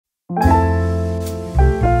What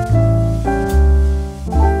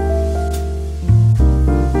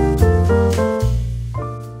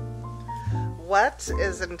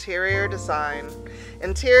is interior design?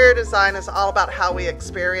 Interior design is all about how we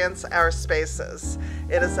experience our spaces.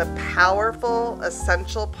 It is a powerful,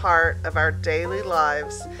 essential part of our daily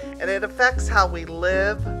lives, and it affects how we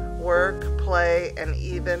live, work, play, and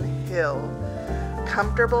even heal.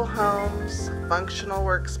 Comfortable homes, functional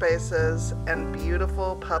workspaces, and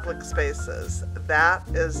beautiful public spaces. That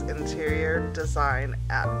is interior design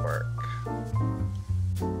at work.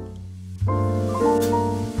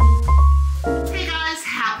 Hey guys,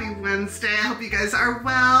 happy Wednesday. I hope you guys are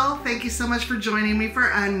well. Thank you so much for joining me for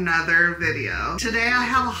another video. Today I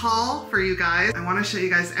have a haul for you guys. I want to show you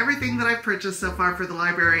guys everything that I've purchased so far for the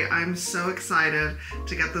library. I'm so excited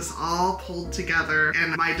to get this all pulled together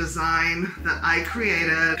and my design that I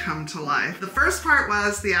created come to life. The first part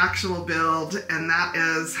was the actual build, and that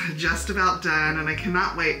is just about done, and I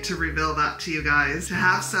cannot wait to reveal that to you guys. To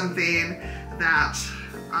have something that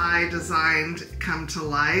I designed come to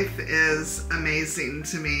life is amazing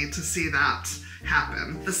to me, to see that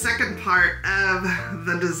happen. The second part of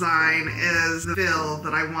the design is the feel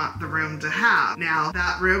that I want the room to have. Now,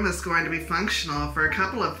 that room is going to be functional for a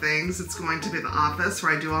couple of things. It's going to be the office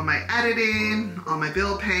where I do all my editing, all my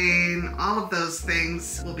bill paying, all of those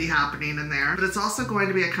things will be happening in there. But it's also going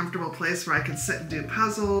to be a comfortable place where I can sit and do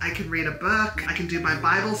puzzles, I can read a book, I can do my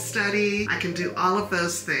Bible study, I can do all of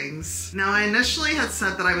those things. Now, I initially had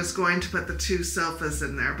said that I was going to put the 2 sofas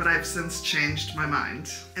in there, but I've since changed my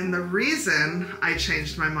mind. And the reason I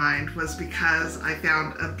changed my mind was because I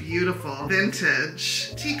found a beautiful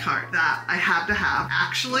vintage tea cart that I had to have.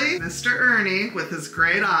 Actually, Mr. Ernie, with his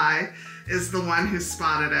great eye, is the one who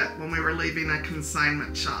spotted it when we were leaving a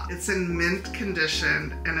consignment shop. It's in mint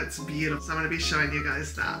condition and it's beautiful. So I'm gonna be showing you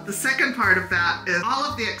guys that. The second part of that is all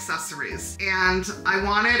of the accessories. And I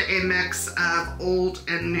wanted a mix of old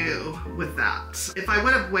and new with that. If I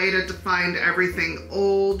would have waited to find everything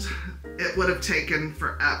old, it would have taken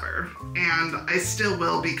forever. And I still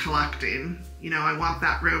will be collecting. You know, I want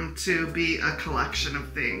that room to be a collection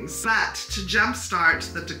of things. But to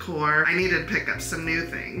jumpstart the decor, I needed to pick up some new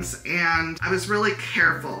things. And I was really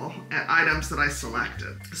careful at items that I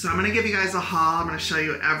selected. So I'm gonna give you guys a haul. I'm gonna show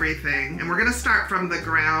you everything. And we're gonna start from the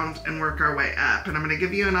ground and work our way up. And I'm gonna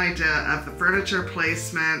give you an idea of the furniture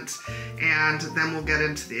placement, and then we'll get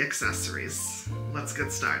into the accessories. Let's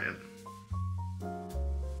get started.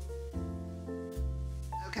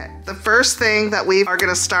 Okay, the first thing that we are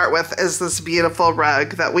gonna start with is this beautiful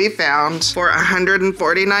rug that we found for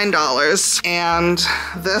 $149. And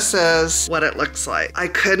this is what it looks like. I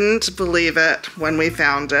couldn't believe it when we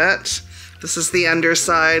found it. This is the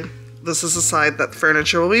underside. This is the side that the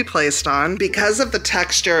furniture will be placed on. Because of the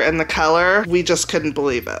texture and the color, we just couldn't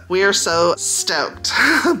believe it. We are so stoked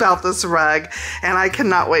about this rug, and I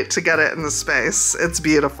cannot wait to get it in the space. It's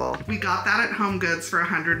beautiful. We got that at Home Goods for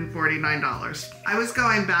 $149. I was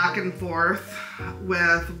going back and forth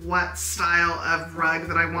with what style of rug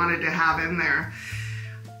that I wanted to have in there.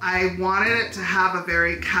 I wanted it to have a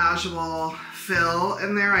very casual feel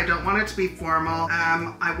in there. I don't want it to be formal.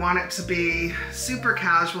 I want it to be super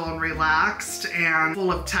casual and relaxed and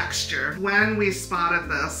full of texture. When we spotted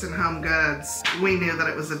this in Home Goods, we knew that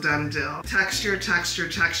it was a done deal. Texture, texture,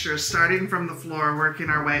 texture, starting from the floor,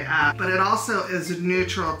 working our way up. But it also is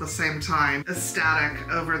neutral at the same time, aesthetic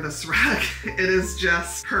over this rug. It is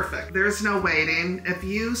just perfect. There's no waiting. If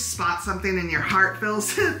you spot something and your heart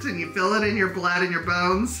feels it and you feel it in your blood and your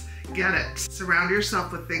bones, get it. Surround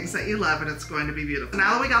yourself with things that you love and it's going to be beautiful.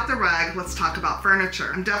 Now that we got the rug, let's talk about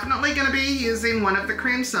furniture. I'm definitely gonna be using one of the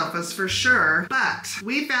cream sofas for sure, but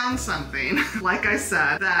we found something, like I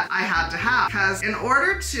said, that I had to have. Because in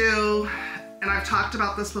order to, and I've talked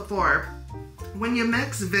about this before, when you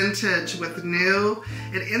mix vintage with new,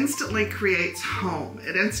 it instantly creates home.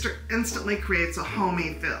 It instantly creates a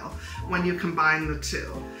homey feel when you combine the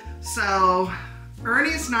two. So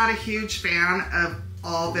Ernie's not a huge fan of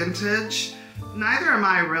all vintage. Neither am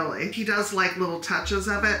I really. He does like little touches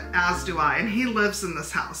of it, as do I, and he lives in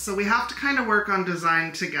this house, so we have to kind of work on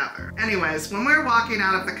design together. Anyways, when we were walking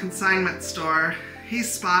out of the consignment store, he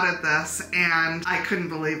spotted this and I couldn't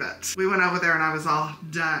believe it. We went over there and I was all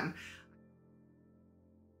done.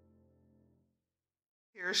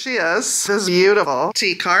 Here she is, this beautiful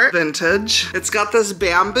tea cart, vintage. It's got this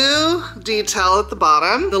bamboo detail at the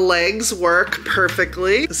bottom. The legs work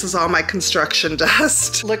perfectly. This is all my construction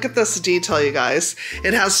dust. Look at this detail, you guys.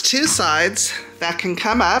 It has 2 sides that can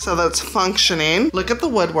come up, so that's functioning. Look at the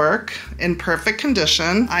woodwork in perfect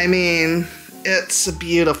condition. I mean, It's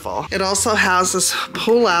beautiful. It also has this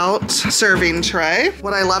pull-out serving tray.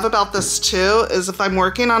 What I love about this too is if I'm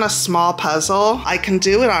working on a small puzzle, I can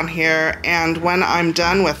do it on here, and when I'm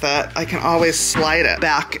done with it, I can always slide it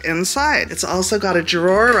back inside. It's also got a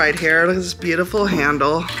drawer right here. Look at this beautiful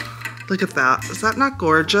handle. Look at that. Is that not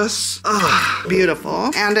gorgeous? Oh,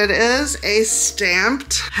 beautiful. And it is a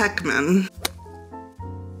stamped Heckman.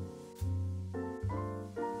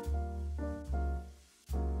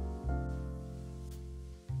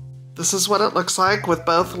 This is what it looks like with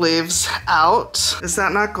both leaves out. Is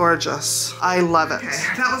that not gorgeous? I love it. Okay,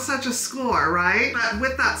 that was such a score, right? But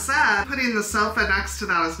with that said, putting the sofa next to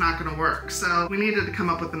that is not gonna work. So we needed to come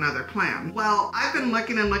up with another plan. Well, I've been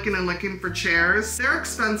looking and looking and looking for chairs. They're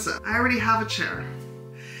expensive. I already have a chair.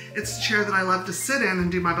 It's a chair that I love to sit in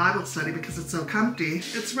and do my Bible study because it's so comfy.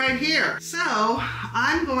 It's right here. So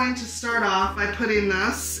I'm going to start off by putting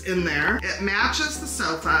this in there. It matches the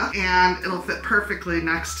sofa and it'll fit perfectly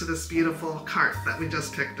next to this beautiful cart that we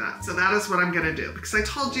just picked up. So that is what I'm gonna do because I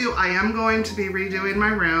told you I am going to be redoing my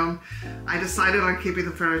room. I decided on keeping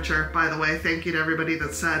the furniture. By the way, thank you to everybody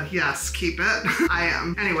that said, yes, keep it. I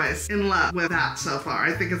am. Anyways, in love with that so far.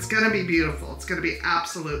 I think it's gonna be beautiful. It's gonna be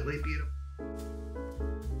absolutely beautiful.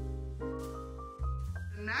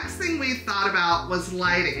 Next thing we thought about was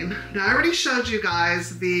lighting. Now I already showed you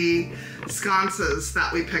guys the sconces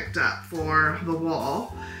that we picked up for the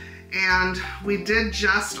wall, and we did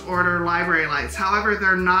just order library lights. However,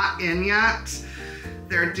 they're not in yet.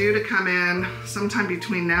 They're due to come in sometime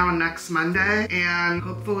between now and next Monday, and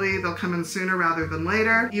hopefully they'll come in sooner rather than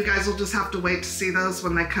later. You guys will just have to wait to see those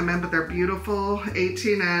when they come in, but they're beautiful,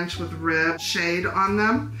 18-inch with rib shade on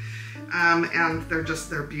them, and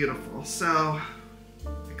they're beautiful. So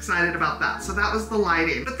excited about that. So that was the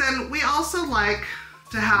lighting. But then we also like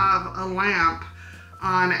to have a lamp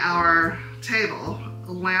on our table.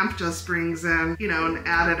 A lamp just brings in, you know, an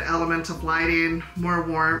added element of lighting, more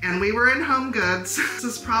warmth. And we were in Home Goods. This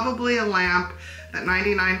is probably a lamp that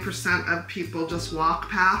 99% of people just walk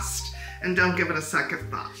past and don't give it a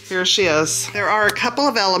second thought. Here she is. There are a couple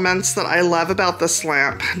of elements that I love about this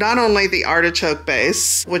lamp. Not only the artichoke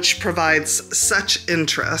base, which provides such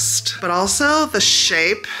interest, but also the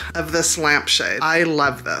shape of this lampshade. I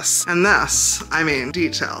love this. And this, I mean,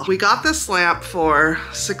 detail. We got this lamp for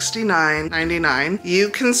 $69.99. You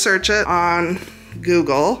can search it on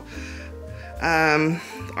Google.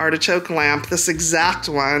 Artichoke lamp. This exact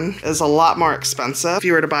one is a lot more expensive if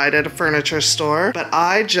you were to buy it at a furniture store, but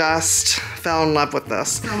I just fell in love with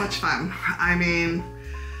this. So much fun. I mean,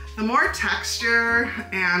 the more texture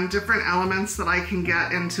and different elements that I can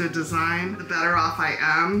get into a design, the better off I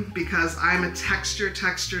am, because I'm a texture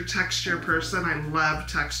person. I love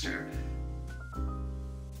texture.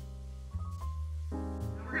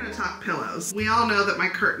 Now we're gonna talk pillows. We all know that my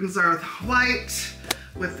curtains are white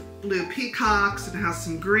with blue peacocks. It has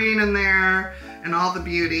some green in there and all the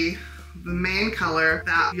beauty. The main color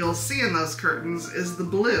that you'll see in those curtains is the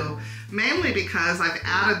blue, mainly because I've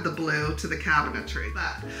added the blue to the cabinetry.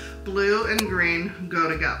 But blue and green go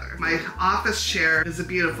together. My office chair is a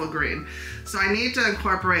beautiful green, so I need to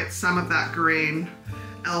incorporate some of that green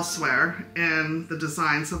elsewhere in the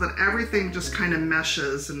design so that everything just kind of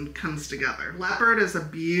meshes and comes together. Leopard is a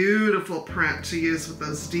beautiful print to use with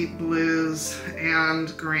those deep blues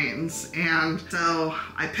and greens. And so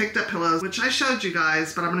I picked up pillows, which I showed you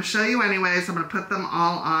guys, but I'm gonna show you anyways. I'm gonna put them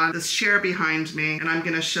all on this chair behind me, and I'm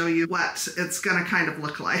gonna show you what it's gonna kind of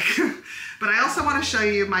look like. But I also want to show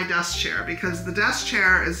you my desk chair, because the desk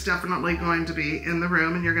chair is definitely going to be in the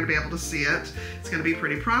room and you're going to be able to see it. It's going to be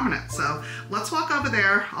pretty prominent. So let's walk over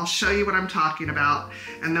there. I'll show you what I'm talking about,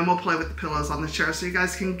 and then we'll play with the pillows on the chair so you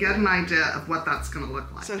guys can get an idea of what that's going to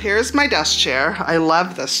look like. So here's my desk chair. I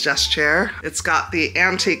love this desk chair. It's got the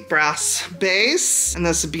antique brass base and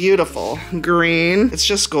this beautiful green. It's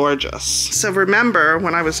just gorgeous. So remember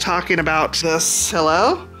when I was talking about this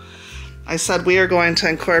pillow, I said we are going to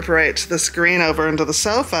incorporate this green over into the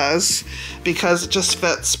sofas because it just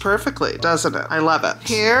fits perfectly, doesn't it? I love it.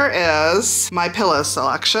 Here is my pillow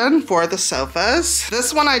selection for the sofas.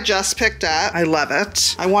 This one I just picked up. I love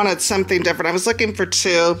it. I wanted something different. I was looking for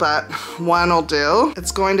two, but one will do.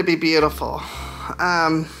 It's going to be beautiful.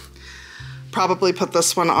 Probably put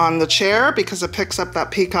this one on the chair because it picks up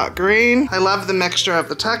that peacock green. I love the mixture of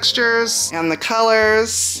the textures and the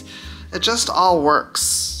colors. It just all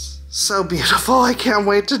works. So beautiful. I can't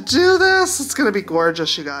wait to do this. It's gonna be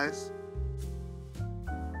gorgeous, you guys.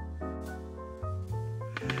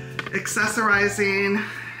 Accessorizing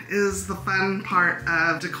is the fun part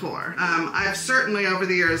of decor. I've certainly over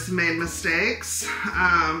the years made mistakes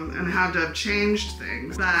and had to have changed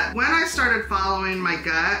things, but when I started following my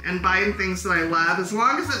gut and buying things that I love, as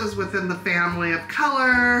long as it was within the family of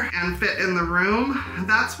color and fit in the room,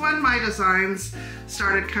 that's when my designs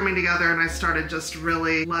started coming together and I started just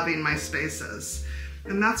really loving my spaces.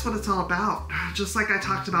 And that's what it's all about. Just like I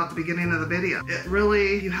talked about at the beginning of the video. It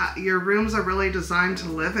really, your rooms are really designed to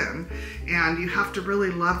live in, and you have to really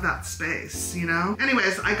love that space, you know?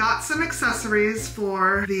 Anyways, I got some accessories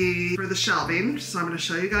for the shelving, so I'm gonna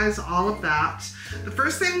show you guys all of that. The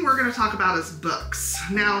first thing we're gonna talk about is books.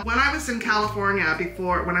 Now, when I was in California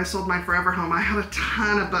when I sold my forever home, I had a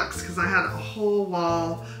ton of books because I had a whole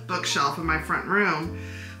wall bookshelf in my front room,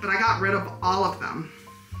 but I got rid of all of them.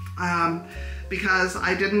 Because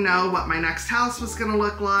I didn't know what my next house was gonna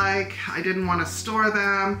look like. I didn't wanna store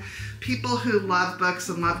them. People who love books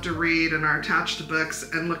and love to read and are attached to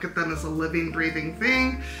books and look at them as a living, breathing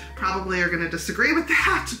thing probably are gonna disagree with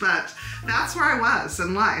that, but that's where I was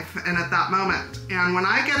in life and at that moment. And when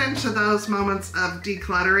I get into those moments of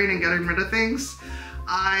decluttering and getting rid of things,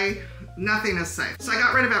 nothing is safe. So I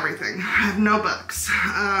got rid of everything. I have no books.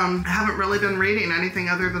 I haven't really been reading anything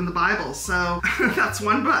other than the Bible, so that's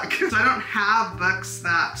one book. So I don't have books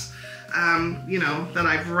that, you know, that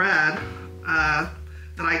I've read that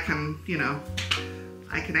I can, you know,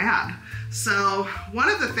 I can add. So one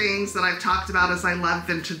of the things that I've talked about is I love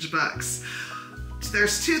vintage books.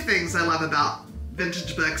 There's two things I love about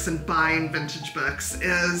vintage books and buying vintage books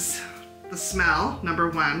is the smell, number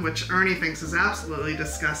one, which Ernie thinks is absolutely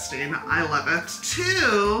disgusting. I love it.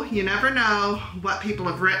 Two, you never know what people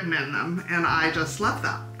have written in them, and I just love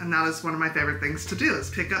that. And that is one of my favorite things to do, is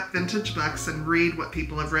pick up vintage books and read what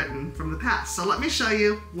people have written from the past. So let me show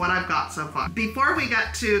you what I've got so far. Before we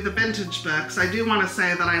get to the vintage books, I do want to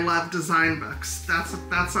say that I love design books.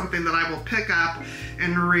 That's something that I will pick up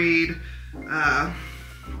and read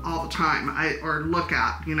all the time, or look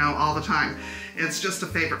at, you know, all the time. It's just a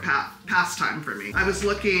favorite pastime for me. I was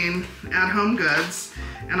looking at Home Goods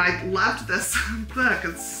and I loved this book.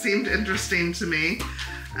 It seemed interesting to me.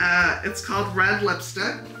 It's called Red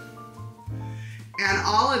Lipstick, and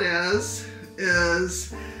all it is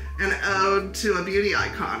an ode to a beauty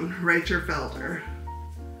icon, Rachel Felder.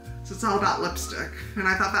 So it's all about lipstick. And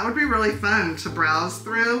I thought that would be really fun to browse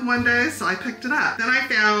through one day, so I picked it up. Then I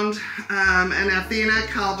found an Athena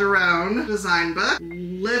Calderon design book,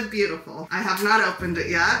 Live Beautiful. I have not opened it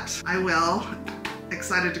yet. I will.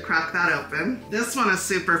 Excited to crack that open. This one is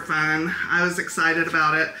super fun. I was excited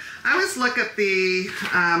about it. I always look at the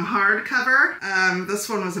hardcover. This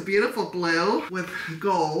one was a beautiful blue with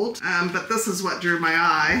gold, but this is what drew my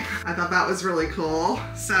eye. I thought that was really cool.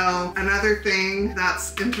 So another thing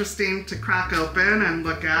that's interesting to crack open and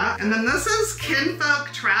look at. And then this is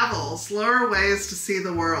Kinfolk Travels, Slower Ways to See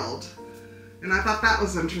the World. And I thought that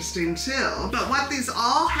was interesting too. But what these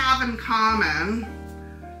all have in common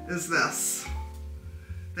is this.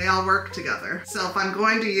 They all work together. So if I'm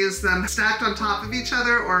going to use them stacked on top of each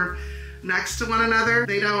other or next to one another,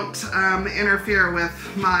 they don't interfere with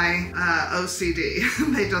my OCD.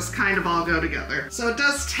 They just kind of all go together. So it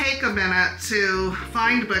does take a minute to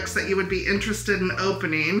find books that you would be interested in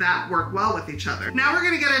opening that work well with each other. Now we're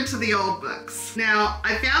gonna get into the old books. Now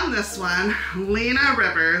I found this one, Lena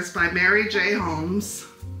Rivers by Mary J. Holmes.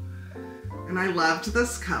 And I loved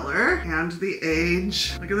this color and the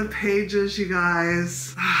age. Look at the pages, you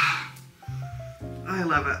guys. I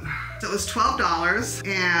love it. So it was $12,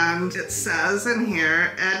 and it says in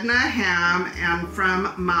here, Edna Ham and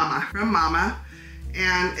from Mama,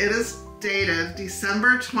 and it is dated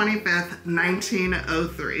December 25th,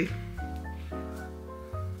 1903.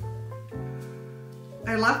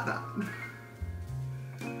 I love that.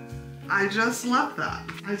 I just love that.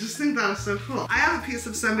 I just think that is so cool. I have a piece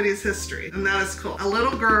of somebody's history, and that is cool. A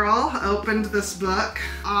little girl opened this book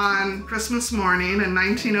on Christmas morning in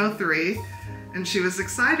 1903, and she was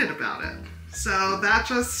excited about it. So that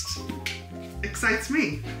just excites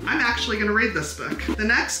me. I'm actually gonna read this book. The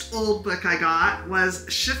next old book I got was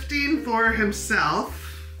Shifting for Himself.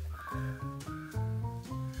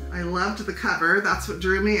 I loved the cover. That's what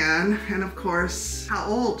drew me in. And of course, how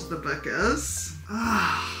old the book is.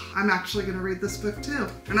 I'm actually gonna read this book too.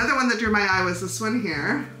 Another one that drew my eye was this one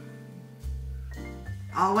here.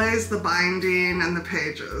 Always the binding and the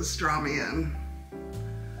pages draw me in.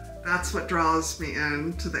 That's what draws me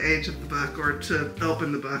in to the age of the book, or to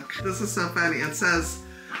open the book. This is so funny. It says,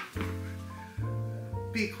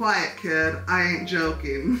 "Be quiet, kid, I ain't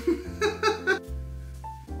joking."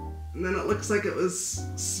 And then it looks like it was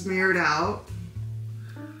smeared out.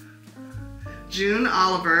 June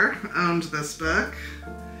Oliver owned this book.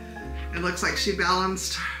 It looks like she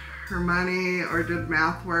balanced her money or did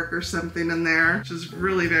math work or something in there, which is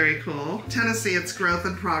really very cool. Tennessee, its growth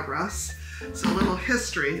and progress. So a little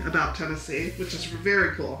history about Tennessee, which is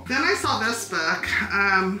very cool. Then I saw this book.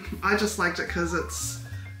 I just liked it because it's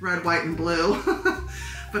red, white, and blue.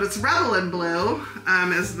 But it's Rebel in Blue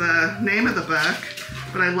is the name of the book.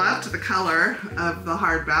 But I loved the color of the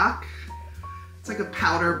hardback. It's like a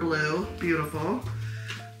powder blue, beautiful.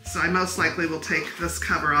 So I most likely will take this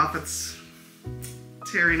cover off. It's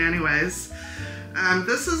tearing anyways.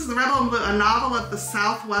 This is The Rebel in Blue, a novel of the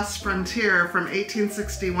Southwest frontier from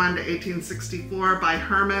 1861 to 1864 by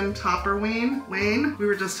Herman Topper Wayne. We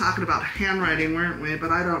were just talking about handwriting, weren't we?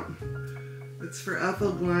 But I don't, it's for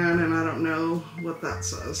Ethel Glenn and I don't know what that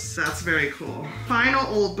says. That's very cool. Final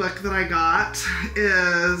old book that I got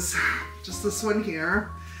is just this one here.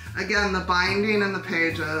 Again, the binding and the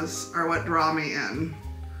pages are what draw me in.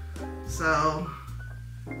 So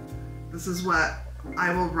this is what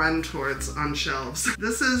I will run towards on shelves.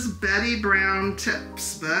 This is Betty Brown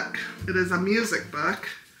Tipp's book. It is a music book.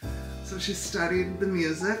 So she studied the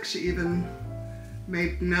music. She even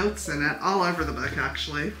made notes in it, all over the book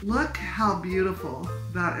actually. Look how beautiful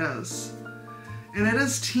that is. And it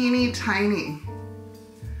is teeny tiny.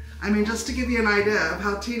 I mean, just to give you an idea of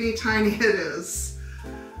how teeny tiny it is.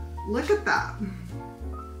 Look at that.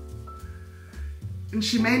 And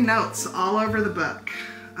she made notes all over the book.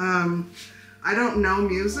 I don't know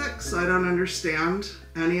music, so I don't understand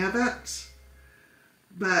any of it,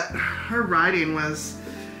 but her writing was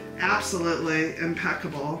absolutely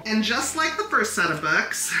impeccable. And just like the first set of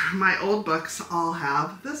books, my old books all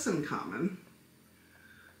have this in common.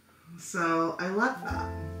 So I love that.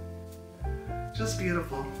 Just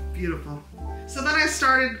beautiful, beautiful. So then I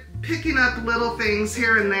started picking up little things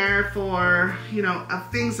here and there for, you know,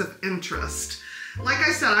 things of interest. Like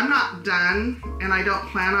I said, I'm not done, and I don't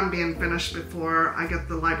plan on being finished before I get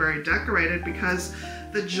the library decorated, because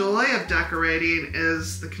the joy of decorating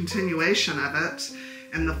is the continuation of it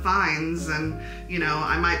and the finds. And, you know,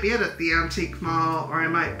 I might be at the antique mall, or I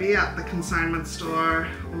might be at the consignment store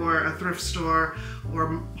or a thrift store or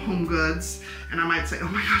Home Goods, and I might say, oh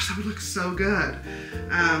my gosh, that would look so good.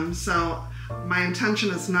 So my intention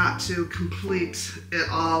is not to complete it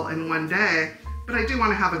all in one day, but I do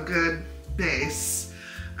want to have a good base.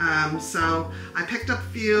 So I picked up a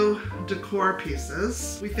few decor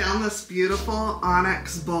pieces. We found this beautiful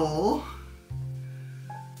onyx bowl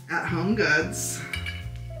at Home Goods.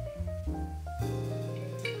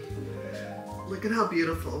 Look at how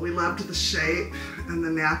beautiful. We loved the shape and the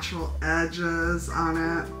natural edges on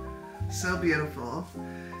it. So beautiful.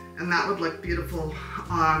 And that would look beautiful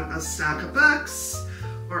on a stack of books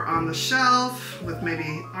or on the shelf with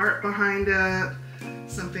maybe art behind it.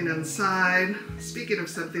 Something inside. Speaking of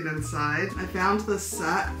something inside, I found this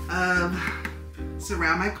set of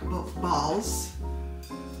ceramic balls.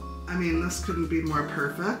 I mean, this couldn't be more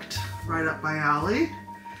perfect. Right up my alley.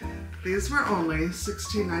 These were only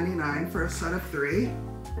 $16.99 for a set of 3.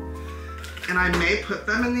 And I may put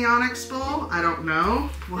them in the onyx bowl. I don't know.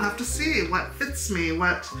 We'll have to see what fits me. We'll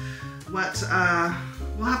have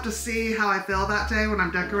to see how I feel that day when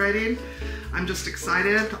I'm decorating. I'm just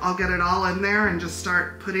excited. I'll get it all in there and just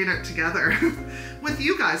start putting it together with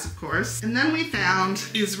you guys, of course. And then we found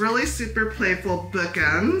these really super playful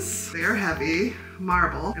bookends. They are heavy,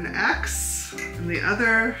 marble, an X, and the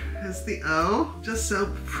other is the O. Just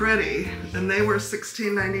so pretty. And they were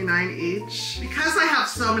 $16.99 each. Because I have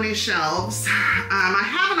so many shelves, I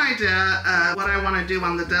have an idea of what I want to do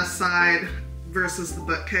on the desk side versus the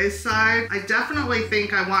bookcase side. I definitely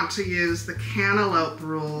think I want to use the cantaloupe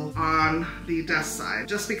rule on the desk side,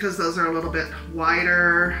 just because those are a little bit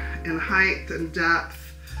wider in height and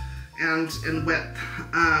depth and in width.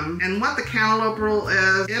 And what the cantaloupe rule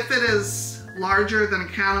is, if it is larger than a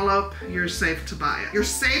cantaloupe, you're safe to buy it. You're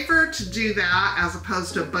safer to do that as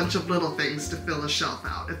opposed to a bunch of little things to fill a shelf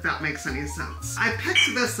out, if that makes any sense. I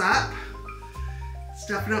picked this up. It's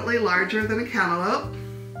definitely larger than a cantaloupe.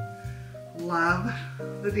 Love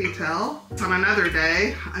the detail. On another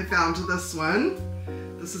day, I found this one.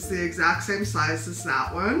 This is the exact same size as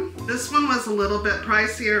that one. This one was a little bit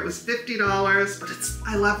pricier. It was $50, but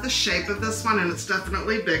I love the shape of this one, and it's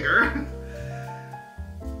definitely bigger.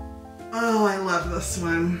 Oh, I love this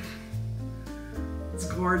one. It's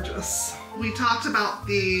gorgeous. We talked about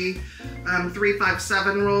the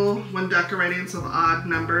 357 rule when decorating, so the odd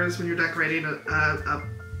numbers when you're decorating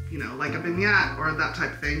you know, like a vignette or that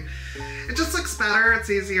type of thing. It just looks better, it's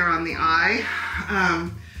easier on the eye.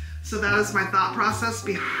 So that is my thought process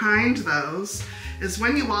behind those, is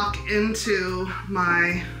when you walk into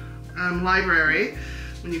my library,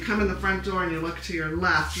 when you come in the front door and you look to your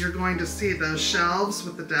left, you're going to see those shelves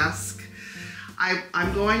with the desk.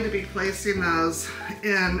 I'm going to be placing those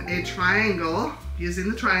in a triangle using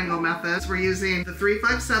the triangle method. So we're using the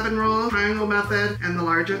 3-5-7 rule, triangle method, and the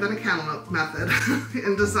larger than a cantaloupe method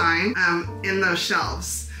in design in those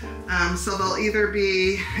shelves. So they'll either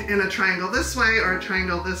be in a triangle this way or a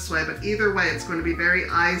triangle this way, but either way it's going to be very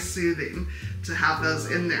eye-soothing to have those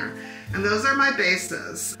in there. And those are my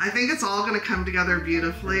bases. I think it's all gonna come together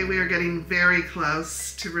beautifully. We are getting very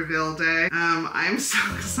close to reveal day. I'm so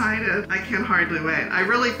excited. I can hardly wait. I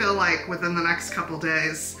really feel like within the next couple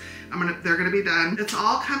days, they're gonna be done. It's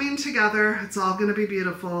all coming together. It's all gonna be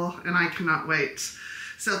beautiful, and I cannot wait.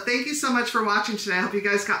 So thank you so much for watching today. I hope you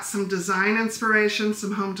guys got some design inspiration,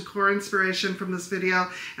 some home decor inspiration from this video,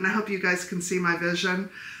 and I hope you guys can see my vision.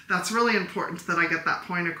 That's really important that I get that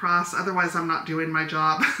point across. Otherwise, I'm not doing my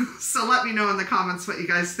job. So let me know in the comments what you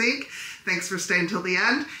guys think. Thanks for staying till the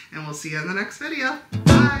end, and we'll see you in the next video.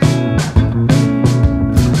 Bye.